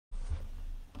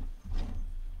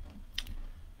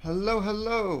Hello,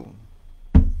 hello.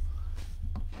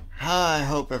 I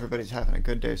hope everybody's having a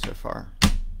good day so far.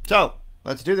 So,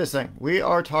 let's do this thing. We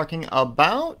are talking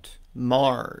about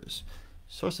Mars,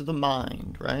 source of the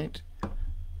mind, right?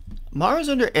 Mars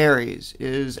under Aries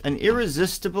is an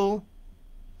irresistible,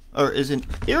 or is an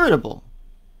irritable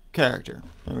character.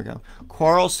 There we go.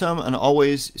 Quarrelsome and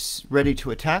always ready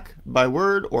to attack by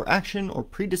word or action or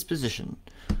predisposition.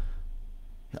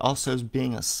 Also as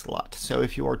being a slut. So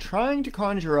if you are trying to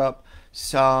conjure up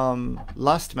some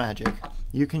lust magic,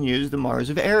 you can use the Mars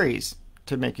of Aries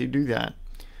to make you do that.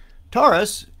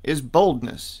 Taurus is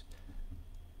boldness,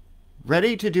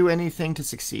 ready to do anything to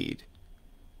succeed.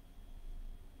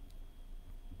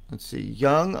 Let's see,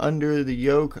 young under the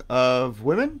yoke of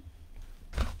women,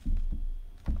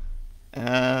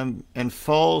 and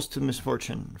falls to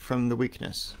misfortune from the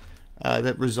weakness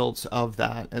that results of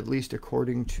that, at least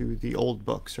according to the old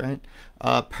books, right?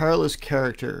 Perilous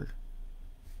character.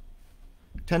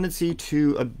 Tendency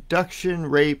to abduction,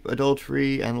 rape,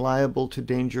 adultery, and liable to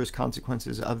dangerous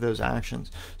consequences of those actions.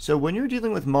 So when you're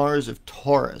dealing with Mars of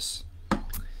Taurus,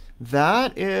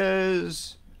 that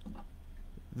is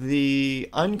the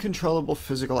uncontrollable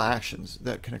physical actions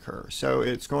that can occur. So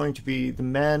it's going to be the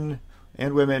men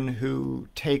and women who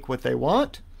take what they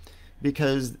want,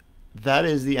 because that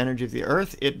is the energy of the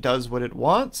earth. It does what it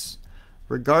wants,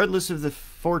 regardless of the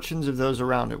fortunes of those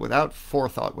around it, without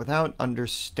forethought, without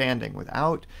understanding,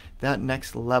 without that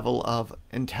next level of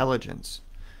intelligence.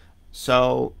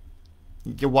 So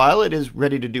while it is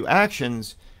ready to do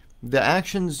actions, the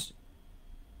actions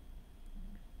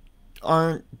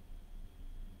aren't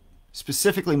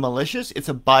specifically malicious. It's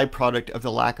a byproduct of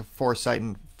the lack of foresight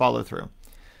and follow through.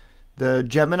 The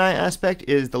Gemini aspect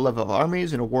is the love of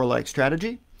armies and a warlike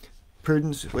strategy.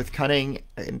 Prudence with cunning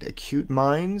and acute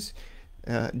minds,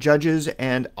 judges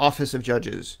and office of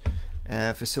judges,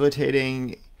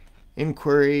 facilitating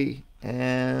inquiry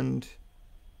and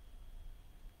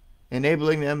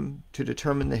enabling them to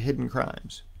determine the hidden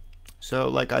crimes. So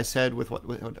like I said, with what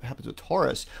happens with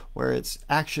Taurus, where its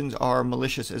actions are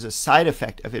malicious as a side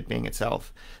effect of it being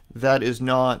itself, that is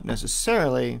not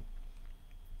necessarily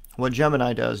what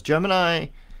Gemini does. Gemini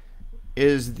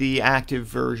is the active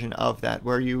version of that,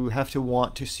 where you have to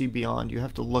want to see beyond. You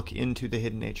have to look into the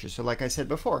hidden nature. So like I said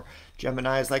before,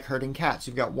 Gemini is like herding cats.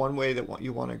 You've got one way that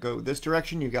you want to go this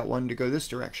direction, you've got one to go this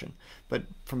direction. But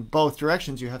from both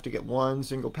directions, you have to get one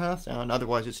single path down,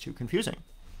 otherwise it's too confusing.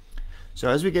 So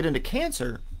as we get into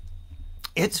Cancer,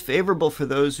 it's favorable for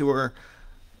those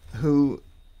who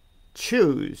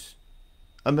choose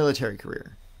a military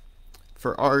career,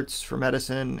 for arts, for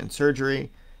medicine and surgery.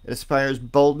 It aspires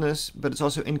boldness, but it's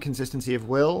also inconsistency of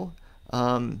will,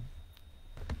 and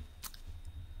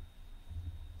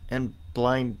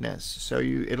blindness. So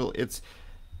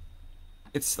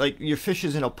it's like your fish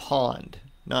is in a pond,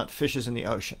 not fishes in the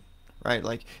ocean, right?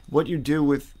 Like what you do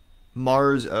with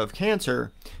Mars of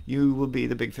Cancer, you will be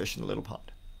the big fish in the little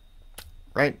pond,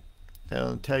 right?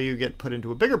 Until you get put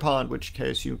into a bigger pond, which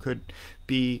case you could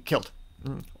be killed,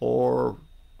 or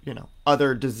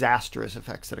other disastrous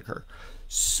effects that occur.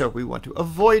 So we want to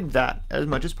avoid that as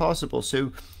much as possible.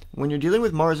 So when you're dealing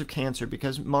with Mars of Cancer,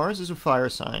 because Mars is a fire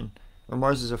sign, or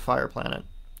Mars is a fire planet,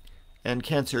 and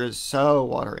Cancer is so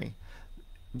watery,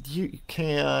 you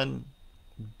can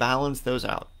balance those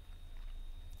out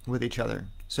with each other.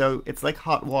 So it's like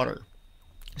hot water.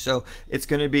 So it's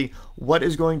going to be, what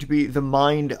is going to be the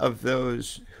mind of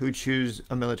those who choose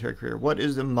a military career? What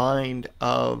is the mind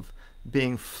of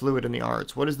being fluid in the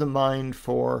arts? What is the mind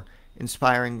for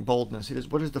inspiring boldness?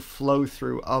 What is the flow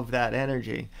through of that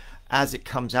energy as it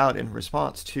comes out in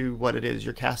response to what it is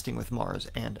you're casting with Mars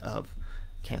and of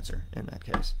Cancer in that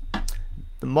case.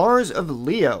 The Mars of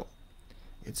Leo,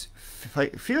 it's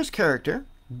fierce character,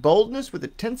 boldness with a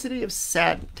tendency of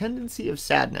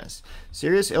sadness.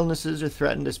 Serious illnesses are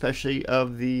threatened, especially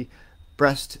of the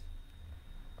breast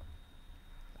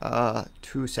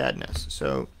to sadness.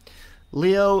 So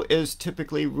Leo is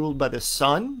typically ruled by the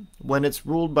sun. When it's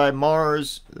ruled by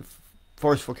Mars,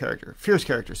 forceful character, fierce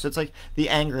character. So it's like the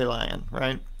angry lion,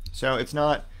 right? So it's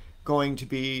not going to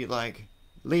be like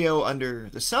Leo under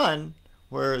the sun,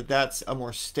 where that's a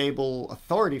more stable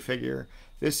authority figure.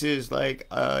 This is like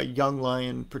a young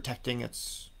lion protecting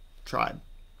its tribe,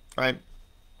 right?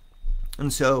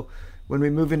 And so when we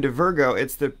move into Virgo,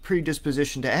 it's the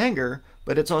predisposition to anger,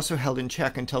 but it's also held in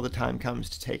check until the time comes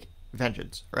to take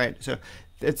vengeance, right? So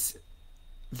it's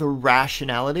the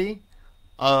rationality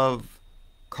of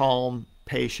calm,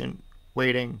 patient,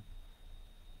 waiting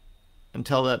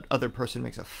until that other person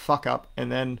makes a fuck up and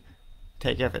then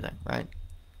take everything, right?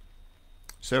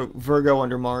 So Virgo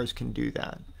under Mars can do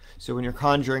that. So when you're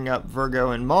conjuring up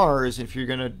Virgo and Mars, if you're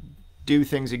going to do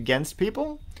things against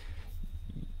people,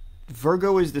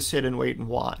 Virgo is the sit and wait and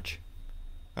watch,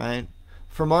 right?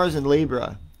 For Mars and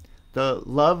Libra, the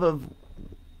love of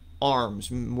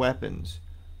arms, weapons,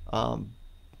 but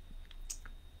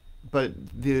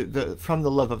from the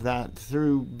love of that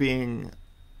through being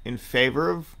in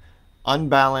favor of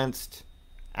unbalanced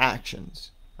actions,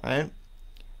 right,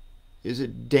 is a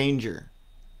danger.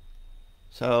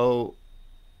 So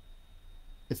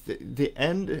it's the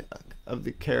end of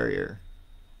the carrier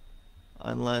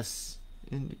unless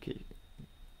indicated.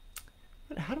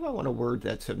 How do I want to word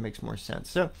that so it makes more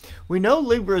sense? So we know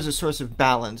Libra is a source of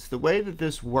balance. The way that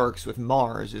this works with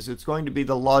Mars is it's going to be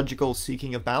the logical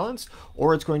seeking of balance,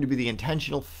 or it's going to be the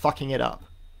intentional fucking it up.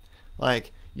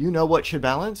 Like, you know what should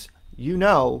balance? You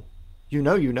know.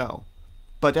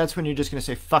 But that's when you're just going to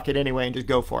say fuck it anyway and just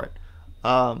go for it.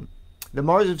 The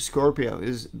Mars of Scorpio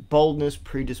is boldness,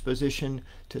 predisposition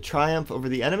to triumph over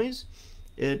the enemies.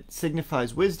 It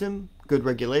signifies wisdom, good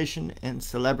regulation, and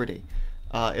celebrity.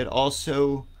 It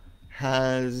also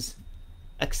has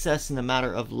excess in the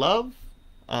matter of love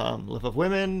of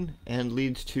women, and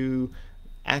leads to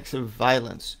acts of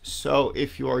violence. So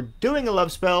if you are doing a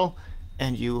love spell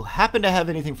and you happen to have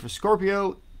anything for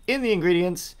Scorpio in the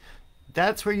ingredients,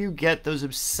 that's where you get those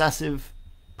obsessive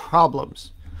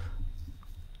problems.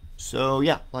 So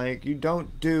yeah, like, you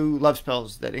don't do love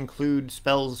spells that include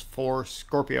spells for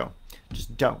Scorpio.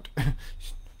 Just don't.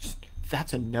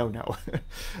 That's a no-no.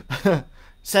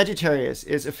 Sagittarius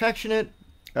is affectionate.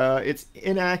 It's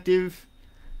inactive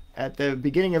at the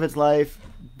beginning of its life,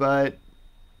 but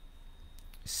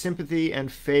sympathy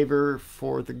and favor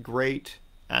for the great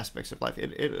aspects of life.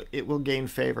 It will gain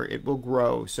favor. It will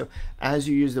grow. So as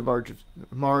you use the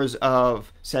Mars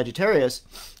of Sagittarius,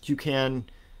 you can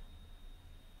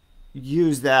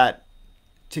use that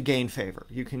to gain favor.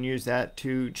 You can use that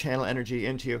to channel energy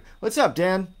into you. What's up,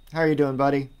 Dan? How are you doing,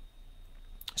 buddy?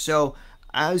 So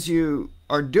as you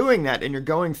are doing that and you're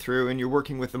going through and you're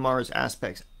working with the Mars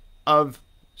aspects of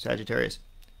Sagittarius,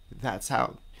 that's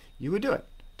how you would do it,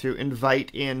 to invite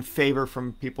in favor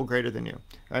from people greater than you,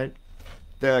 right?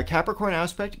 The Capricorn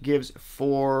aspect gives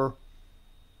for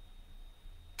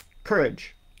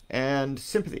courage and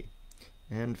sympathy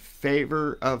and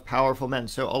favor of powerful men.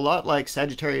 So a lot like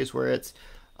Sagittarius, where it's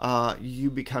you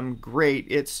become great,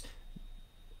 it's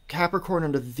Capricorn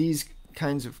under these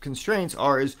kinds of constraints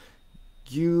is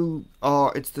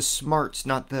it's the smarts,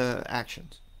 not the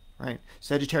actions, right?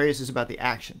 Sagittarius is about the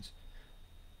actions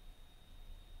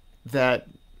that,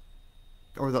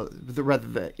 or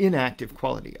the inactive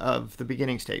quality of the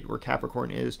beginning state, where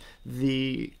Capricorn is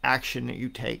the action that you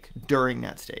take during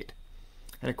that state.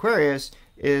 And Aquarius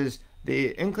is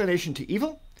the inclination to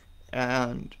evil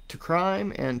and to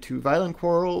crime and to violent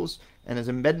quarrels, and as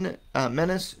a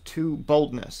menace to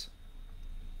boldness.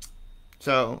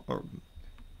 So, or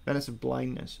menace of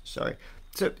blindness, sorry.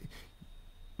 So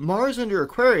Mars under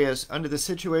Aquarius, under the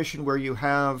situation where you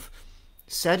have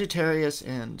Sagittarius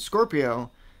and Scorpio,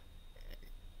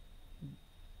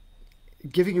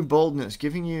 giving you boldness,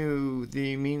 giving you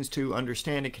the means to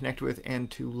understand and connect with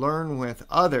and to learn with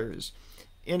others.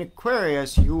 In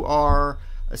Aquarius, you are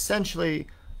essentially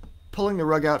pulling the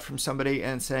rug out from somebody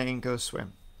and saying, go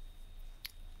swim.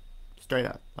 Straight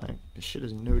up. Like, this shit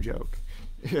is no joke.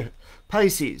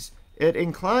 Pisces, it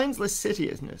inclines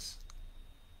lasciviousness,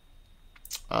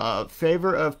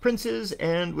 favor of princes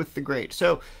and with the great.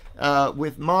 So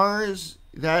with Mars,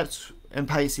 and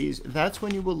Pisces, that's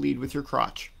when you will lead with your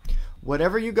crotch.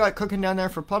 Whatever you got cooking down there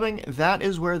for plumbing, that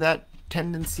is where that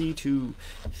tendency to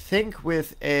think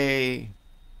with a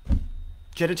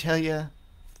genitalia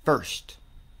first.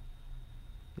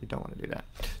 You don't want to do that.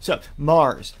 So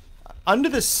Mars, under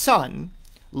the sun,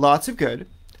 lots of good.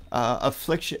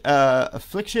 Afflictions,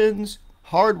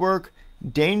 hard work,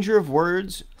 danger of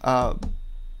words by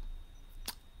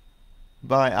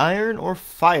iron or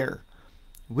fire,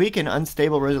 weak and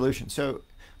unstable resolution. So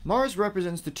Mars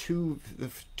represents the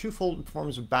twofold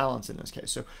forms of balance in this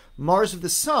case. So Mars of the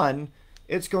sun,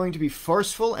 it's going to be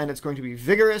forceful and it's going to be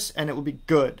vigorous and it will be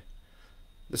good.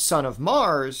 The sun of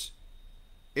Mars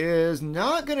is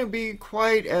not going to be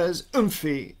quite as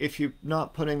oomphy if you're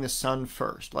not putting the sun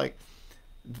first. Like,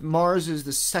 Mars is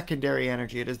the secondary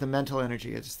energy. It is the mental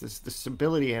energy. It's the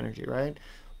stability energy, right?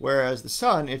 Whereas the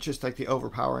sun, it's just like the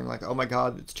overpowering, like, oh my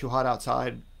God, it's too hot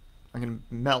outside. I'm going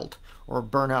to melt or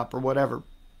burn up or whatever.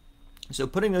 So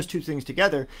putting those two things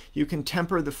together, you can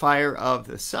temper the fire of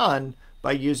the sun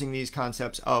by using these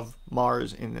concepts of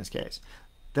Mars in this case.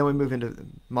 Then we move into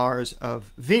Mars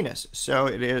of Venus. So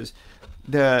it is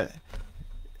the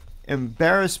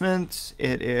embarrassments,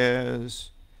 it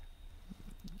is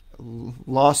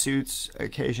lawsuits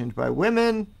occasioned by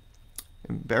women,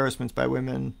 embarrassments by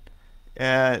women.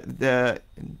 The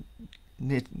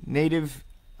native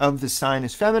of the sign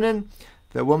is feminine.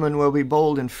 The woman will be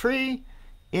bold and free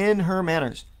in her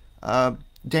manners.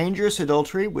 Dangerous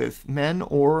adultery with men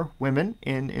or women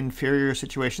in inferior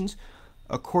situations,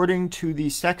 according to the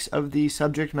sex of the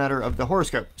subject matter of the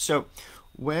horoscope. So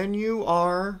when you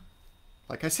are,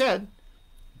 like I said,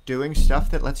 doing stuff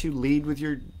that lets you lead with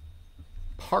your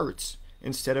parts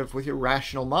instead of with your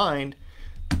rational mind,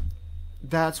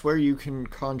 that's where you can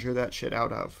conjure that shit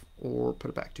out of or put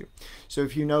it back to. So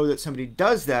if you know that somebody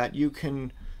does that, you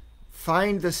can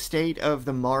find the state of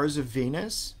the Mars of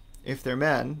Venus. If they're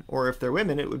men, or if they're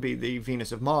women, it would be the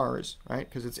Venus of Mars, right?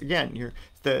 Because it's, again,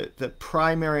 the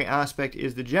primary aspect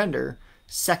is the gender,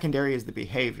 secondary is the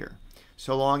behavior.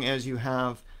 So long as you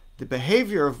have the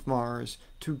behavior of Mars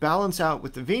to balance out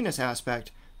with the Venus aspect,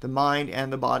 the mind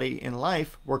and the body in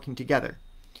life working together.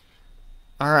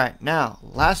 All right, now,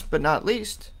 last but not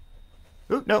least,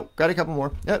 no, got a couple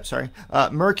more. Oh, sorry.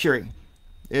 Mercury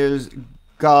is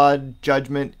God,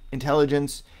 judgment,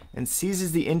 intelligence, and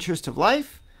seizes the interest of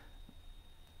life,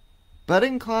 but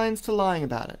inclines to lying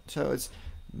about it. So it's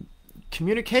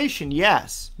communication,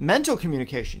 yes. Mental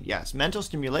communication, yes. Mental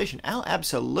stimulation,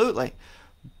 absolutely.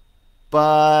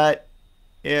 But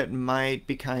it might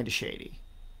be kind of shady.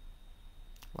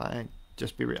 Like,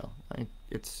 just be real. Like,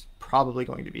 it's probably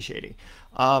going to be shady.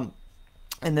 And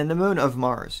then the moon of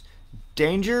Mars.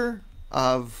 Danger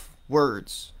of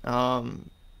words.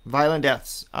 Violent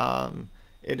deaths.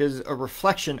 It is a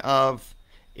reflection of,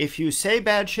 if you say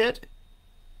bad shit,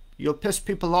 you'll piss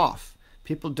people off.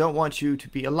 People don't want you to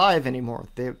be alive anymore.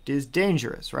 It is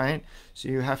dangerous, right? So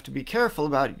you have to be careful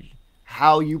about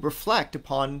how you reflect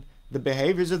upon the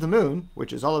behaviors of the moon,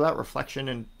 which is all about reflection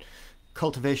and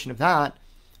cultivation of that,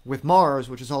 with Mars,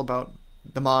 which is all about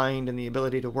the mind and the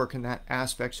ability to work in that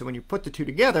aspect. So when you put the two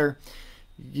together,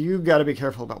 you got to be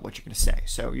careful about what you're going to say.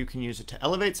 So you can use it to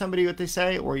elevate somebody, what they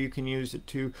say, or you can use it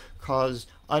to cause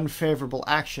unfavorable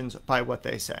actions by what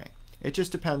they say. It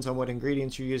just depends on what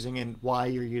ingredients you're using and why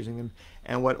you're using them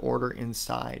and what order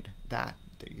inside that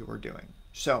you are doing.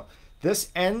 So this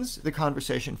ends the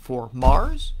conversation for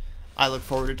Mars. I look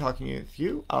forward to talking with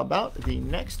you about the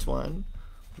next one,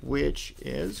 which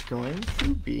is going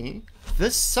to be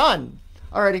the Sun.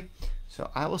 Alrighty,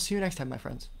 so I will see you next time, my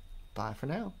friends. Bye for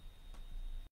now.